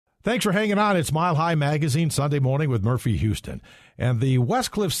Thanks for hanging on. It's Mile High Magazine, Sunday morning with Murphy Houston. And the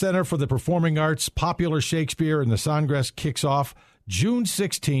Westcliffe Center for the Performing Arts, Popular Shakespeare in the Songres kicks off June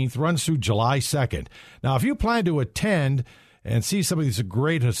 16th, runs through July 2nd. Now, if you plan to attend and see some of these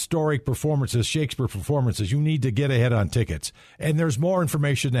great historic performances, Shakespeare performances, you need to get ahead on tickets. And there's more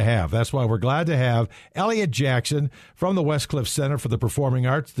information to have. That's why we're glad to have Elliot Jackson from the Westcliffe Center for the Performing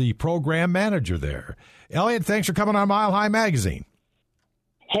Arts, the program manager there. Elliot, thanks for coming on Mile High Magazine.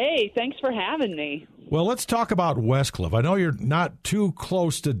 Hey, thanks for having me. Well, let's talk about Westcliffe. I know you're not too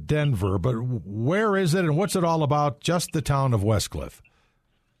close to Denver, but where is it and what's it all about, just the town of Westcliffe?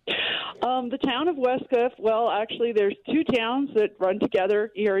 The town of Westcliffe, well, actually, there's two towns that run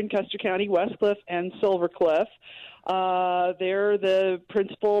together here in Custer County, Westcliffe and Silver Cliff. They're the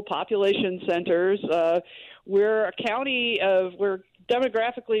principal population centers. We're a county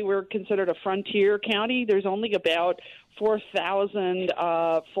demographically, we're considered a frontier county. There's only about 4,000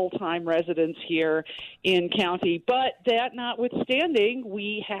 full-time residents here in county. But that notwithstanding,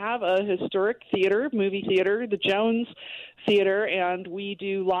 we have a historic theater, movie theater, the Jones Theater, and we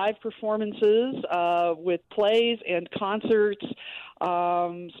do live performances with plays and concerts,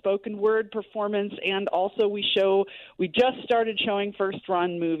 spoken word performance, and also we just started showing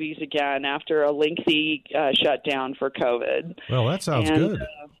first-run movies again after a lengthy shutdown for COVID. Well, that sounds good.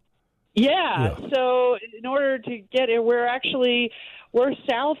 Yeah, so in order to get it, we're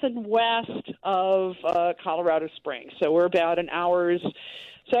south and west of Colorado Springs, so we're about an hour's.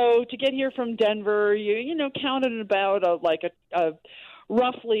 So to get here from Denver, you count it about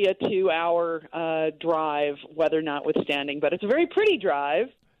roughly a 2-hour drive, weather notwithstanding. But it's a very pretty drive,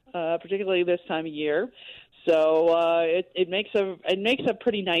 particularly this time of year. So it makes a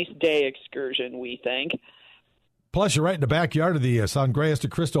pretty nice day excursion, we think. Plus, you're right in the backyard of the Sangreas de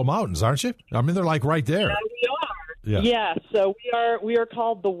Cristo Mountains, aren't you? I mean, they're like right there. Yeah, we are. Yeah, so we are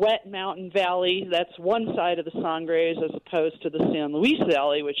called the Wet Mountain Valley. That's one side of the Sangres as opposed to the San Luis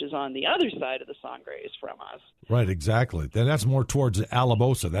Valley, which is on the other side of the Sangres from us. Right, exactly. Then that's more towards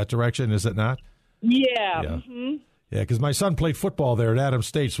Alamosa, that direction, is it not? Yeah. Mm-hmm. Yeah, because my son played football there at Adams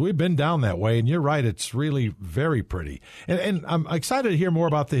State, so we've been down that way, and you're right, it's really very pretty. And I'm excited to hear more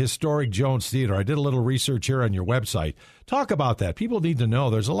about the historic Jones Theater. I did a little research here on your website. Talk about that. People need to know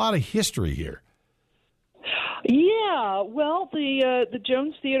there's a lot of history here. Yeah, well, the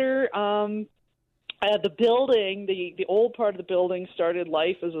Jones Theater, the building, the old part of the building started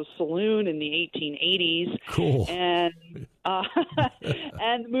life as a saloon in the 1880s. Cool. And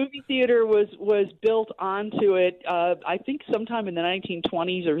and the movie theater was built onto it, I think sometime in the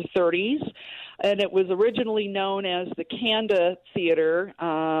 1920s or 30s. And it was originally known as the Kanda Theater.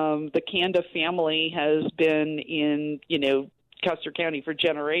 The Kanda family has been in, Custer County for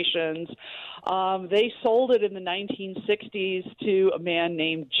generations. They sold it in the 1960s to a man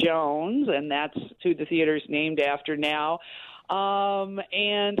named Jones, and that's who the theater's named after now.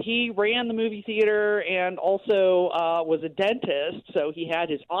 And he ran the movie theater and also was a dentist, so he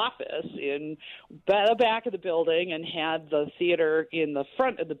had his office in the back of the building and had the theater in the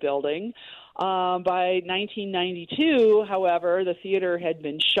front of the building. By 1992, however, the theater had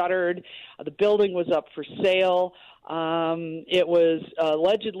been shuttered. The building was up for sale. It was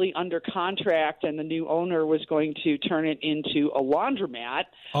allegedly under contract, and the new owner was going to turn it into a laundromat.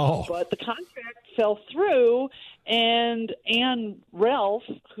 Oh. But the contract fell through, and Anne Ralph,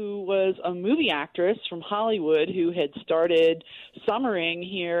 who was a movie actress from Hollywood who had started summering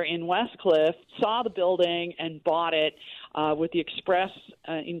here in Westcliffe, saw the building and bought it with the express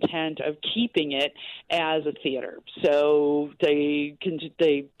intent of keeping it as a theater. So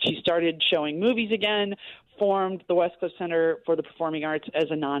she started showing movies again, formed the Westcliffe Center for the Performing Arts as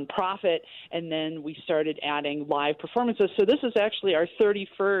a nonprofit, and then we started adding live performances. So this is actually our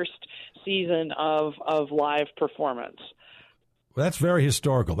 31st season of live performance. Well, that's very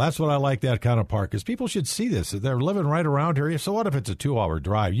historical. That's what I like, that kind of park, because people should see this. They're living right around here. So what if it's a 2-hour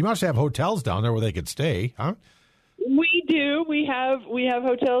drive? You must have hotels down there where they could stay, huh? We do. We have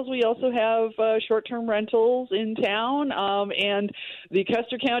hotels. We also have short-term rentals in town. And the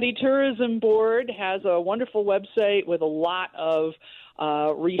Custer County Tourism Board has a wonderful website with a lot of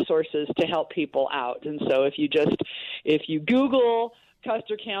resources to help people out. And so if you Google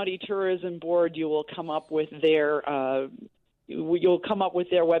Custer County Tourism Board, you will come up with their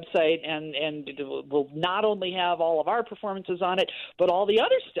website, and it will not only have all of our performances on it, but all the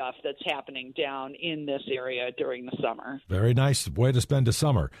other stuff that's happening down in this area during the summer. Very nice way to spend a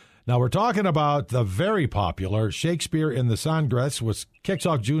summer. Now, we're talking about the very popular Shakespeare in the Sangres, which kicks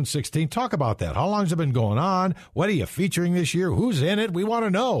off June 16th. Talk about that. How long has it been going on? What are you featuring this year? Who's in it? We want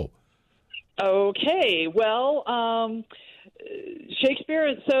to know. Okay. Well,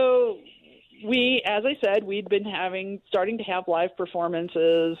 Shakespeare. So we, as I said, we'd been starting to have live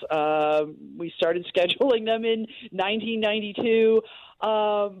performances. We started scheduling them in 1992.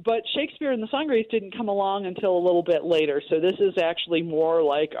 But Shakespeare and the Sangres didn't come along until a little bit later. So this is actually more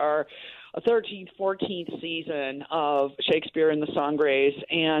like our 13th, 14th season of Shakespeare and the Sangres.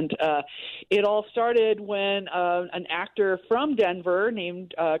 And it all started when an actor from Denver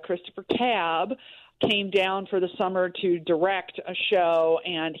named Christopher Tabb came down for the summer to direct a show,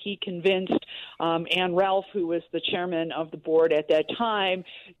 and he convinced Ann Ralph, who was the chairman of the board at that time,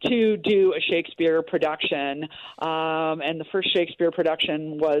 to do a Shakespeare production. And the first Shakespeare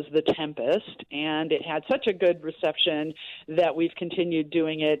production was The Tempest, and it had such a good reception that we've continued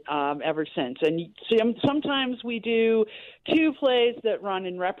doing it ever since. And sometimes we do 2 plays that run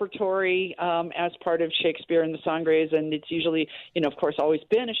in repertory as part of Shakespeare and the Sangres, and it's usually, of course, always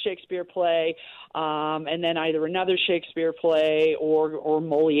been a Shakespeare play, and then either another Shakespeare play or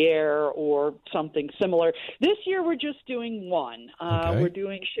Moliere or something similar. This year we're just doing one. Okay. We're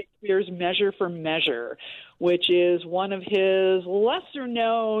doing Shakespeare's Measure for Measure, which is one of his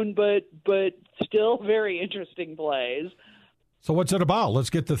lesser-known but still very interesting plays. So what's it about? Let's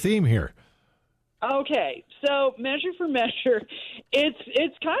get the theme here. Okay, so Measure for Measure,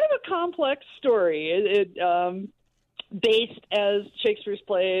 it's kind of a complex story. Based, as Shakespeare's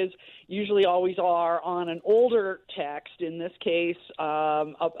plays usually always are, on an older text, in this case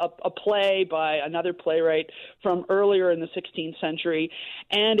a play by another playwright from earlier in the 16th century,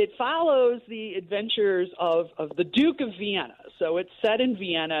 and it follows the adventures of the Duke of Vienna. So it's set in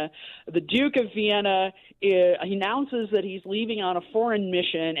Vienna. The Duke of Vienna announces that he's leaving on a foreign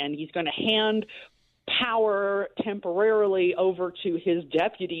mission, and he's going to hand power temporarily over to his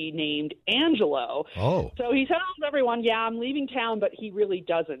deputy named Angelo. Oh. So he tells everyone, yeah, I'm leaving town, but he really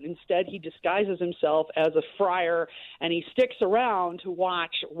doesn't. Instead, he disguises himself as a friar, and he sticks around to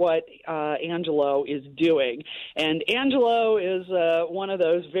watch what Angelo is doing. And Angelo is one of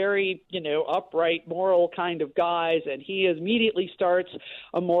those very, upright, moral kind of guys, and he immediately starts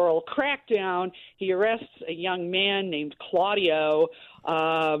a moral crackdown. He arrests a young man named Claudio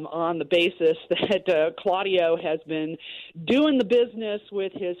on the basis that Claudio has been doing the business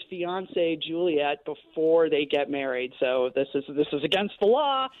with his fiancée Juliet before they get married. So this is against the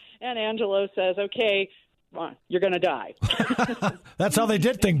law, and Angelo says, "Okay, you're going to die." That's how they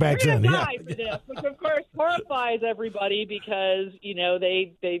did things back then. Die for this, which of course horrifies everybody because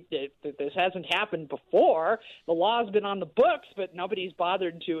this hasn't happened before. The law's been on the books, but nobody's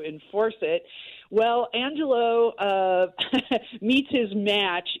bothered to enforce it. Well, Angelo meets his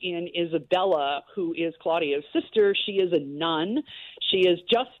match in Isabella, who is Claudio's sister. She is a nun. She is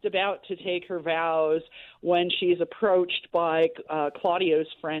just about to take her vows when she's approached by Claudio's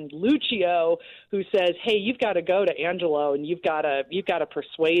friend Lucio, who says, "Hey, you've got to go to Angelo and you've got to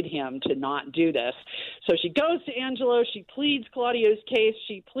persuade him to not do this." So she goes to Angelo. She pleads Claudio's case.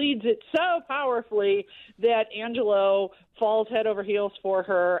 She pleads it so powerfully that Angelo falls head over heels for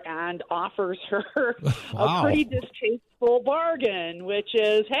her and offers her Wow. a pretty distasteful bargain, which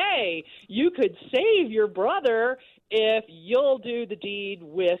is, "Hey, you could save your brother if you'll do the deed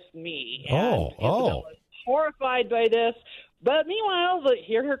with me." And Isabella's horrified by this. But meanwhile,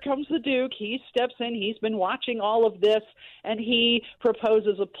 here comes the Duke. He steps in. He's been watching all of this, and he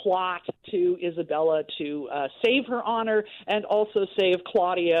proposes a plot to Isabella to save her honor and also save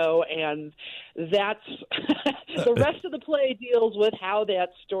Claudio. And that's the rest of the play deals with how that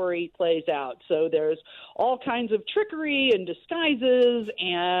story plays out. So there's all kinds of trickery and disguises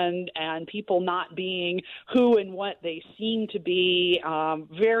and people not being who and what they seem to be.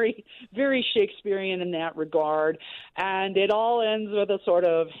 Very, very Shakespearean in that regard. And it all ends with a sort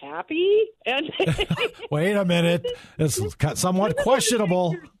of happy ending. Wait a minute. It's somewhat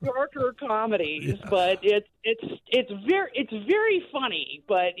questionable. Darker comedies, but it's very funny,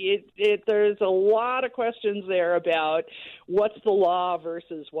 but there's a lot of questions there about what's the law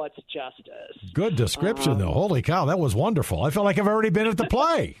versus what's justice. Good description, though. Holy cow, that was wonderful. I feel like I've already been at the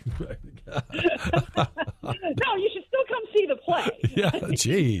play. No, you should still come see the play. Yeah,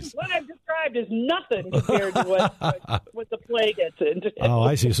 jeez. What I've described is nothing compared to what the play gets into. Oh,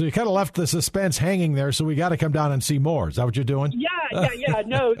 I see. So you kind of left the suspense hanging there, so we got to come down and see more. Is that what you're doing? Yeah.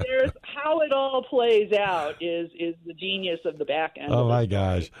 No, there's how it all plays out is the genius of the back end. Oh, my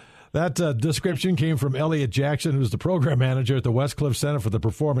gosh. That description came from Elliot Jackson, who's the program manager at the Westcliffe Center for the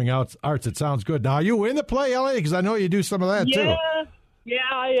Performing Arts. It sounds good. Now, are you in the play, Elliot? Because I know you do some of that, too. Yeah,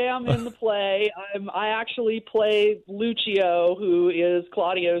 I am in the play. I actually play Lucio, who is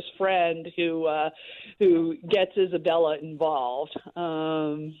Claudio's friend, who gets Isabella involved.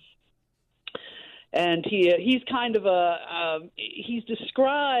 and he's kind of he's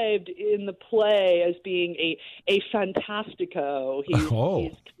described in the play as being a fantastico. He's kind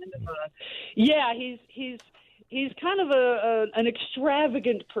of he's kind of an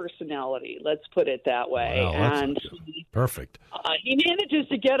extravagant personality. Let's put it that way. Wow, and perfect. He manages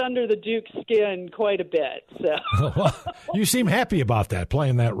to get under the Duke's skin quite a bit. So you seem happy about that,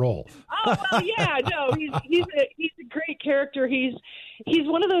 playing that role. Oh well, yeah, no, he's a great character. He's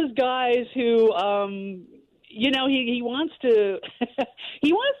one of those guys who, he wants to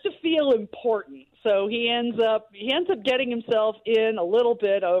he wants to feel important. So he ends up getting himself in a little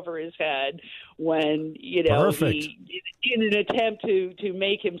bit over his head when in an attempt to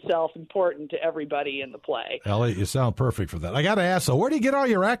make himself important to everybody in the play. Elliot, you sound perfect for that. I got to ask, so where do you get all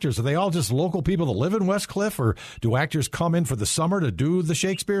your actors? Are they all just local people that live in Westcliffe, or do actors come in for the summer to do the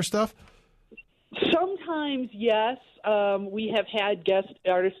Shakespeare stuff? Sometimes, yes. We have had guest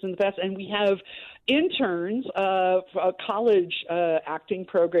artists in the past, and we have interns for college acting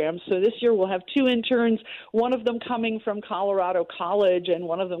programs. So this year we'll have 2 interns, one of them coming from Colorado College and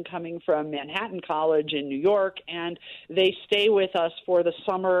one of them coming from Manhattan College in New York, and they stay with us for the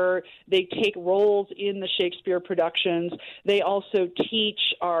summer. They take roles in the Shakespeare productions. They also teach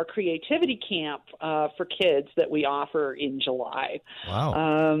our creativity camp for kids that we offer in July.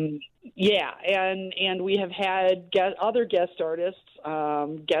 Wow. Yeah, and we have had other guest artists,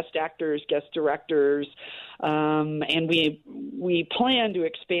 guest actors, guest directors, and we plan to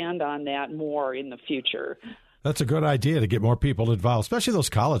expand on that more in the future. That's a good idea to get more people involved, especially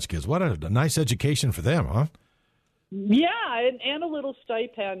those college kids. What a nice education for them, huh? Yeah, and a little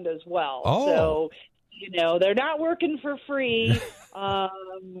stipend as well. Oh. So, they're not working for free.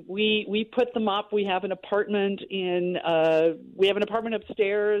 We put them up. We have an apartment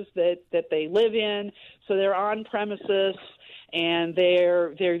upstairs that they live in. So they're on premises, and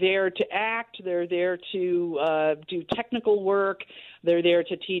they're there to act. They're there to do technical work. They're there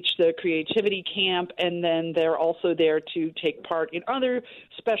to teach the creativity camp, and then they're also there to take part in other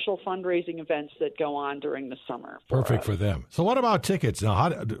special fundraising events that go on during the summer. Perfect for them. So what about tickets? Now, how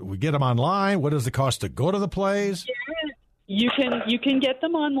do we get them online? What does it cost to go to the plays? Yeah, you can get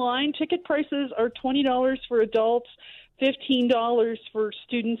them online. Ticket prices are $20 for adults, $15 for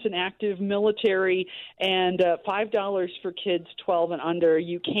students in active military, and $5 for kids 12 and under.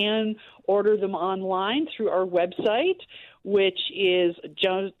 You can order them online through our website, which is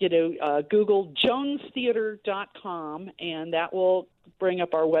Google jonestheater.com, and that will bring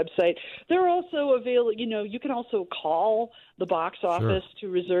up our website. They're also available. You can also call the box office to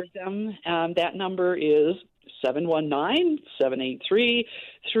reserve them. That number is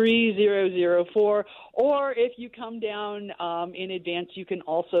 719-783-3004. Or if you come down in advance,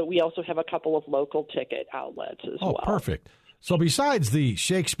 we also have a couple of local ticket outlets as well. Oh, perfect. So besides the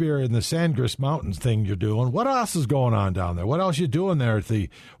Shakespeare and the Sandgris Mountains thing you're doing, what else is going on down there? What else are you doing there at the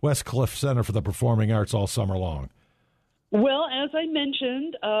Westcliffe Center for the Performing Arts all summer long? Well, as I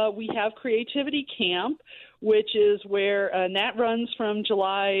mentioned, we have Creativity Camp, which is and that runs from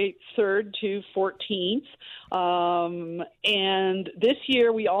July 3rd to 14th. And this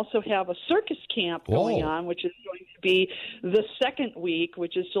year we also have a circus camp going on, which is going to be the second week,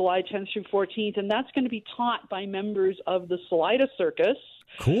 which is July 10th through 14th, and that's going to be taught by members of the Salida Circus.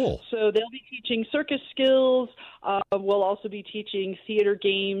 Cool. So they'll be teaching circus skills. We'll also be teaching theater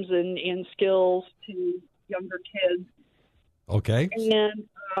games and skills to younger kids. Okay. And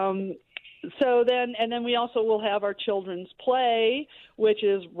then we also will have our children's play, which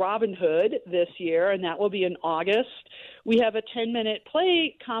is Robin Hood this year, and that will be in August. We have a 10-minute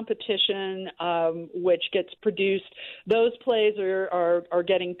play competition, which gets produced. Those plays are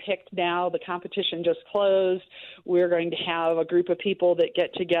getting picked now. The competition just closed. We're going to have a group of people that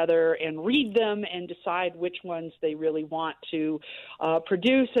get together and read them and decide which ones they really want to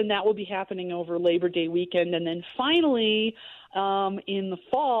produce, and that will be happening over Labor Day weekend. And then finally, in the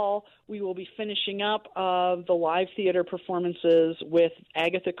fall, we will be finishing up the live theater performances with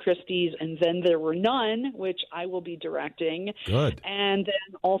Agatha Christie's And Then There Were None, which I will be directing. Good. And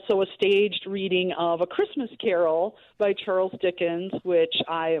then also a staged reading of A Christmas Carol by Charles Dickens, which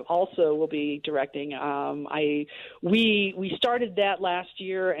I also will be directing. We started that last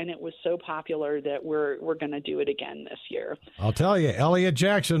year, and it was so popular that we're going to do it again this year. I'll tell you, Elliot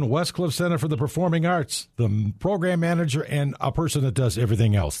Jackson, Westcliffe Center for the Performing Arts, the program manager and a person that does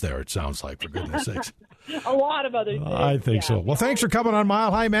everything else there, it sounds like, for goodness sakes. A lot of other things. I think so. Well, thanks for coming on Mile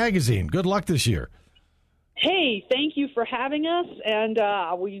High Magazine. Good luck this year. Hey, thank you for having us, and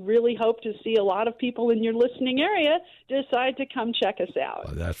we really hope to see a lot of people in your listening area decide to come check us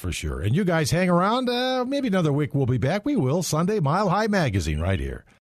out. That's for sure. And you guys hang around. Maybe another week we'll be back. We will. Sunday, Mile High Magazine right here.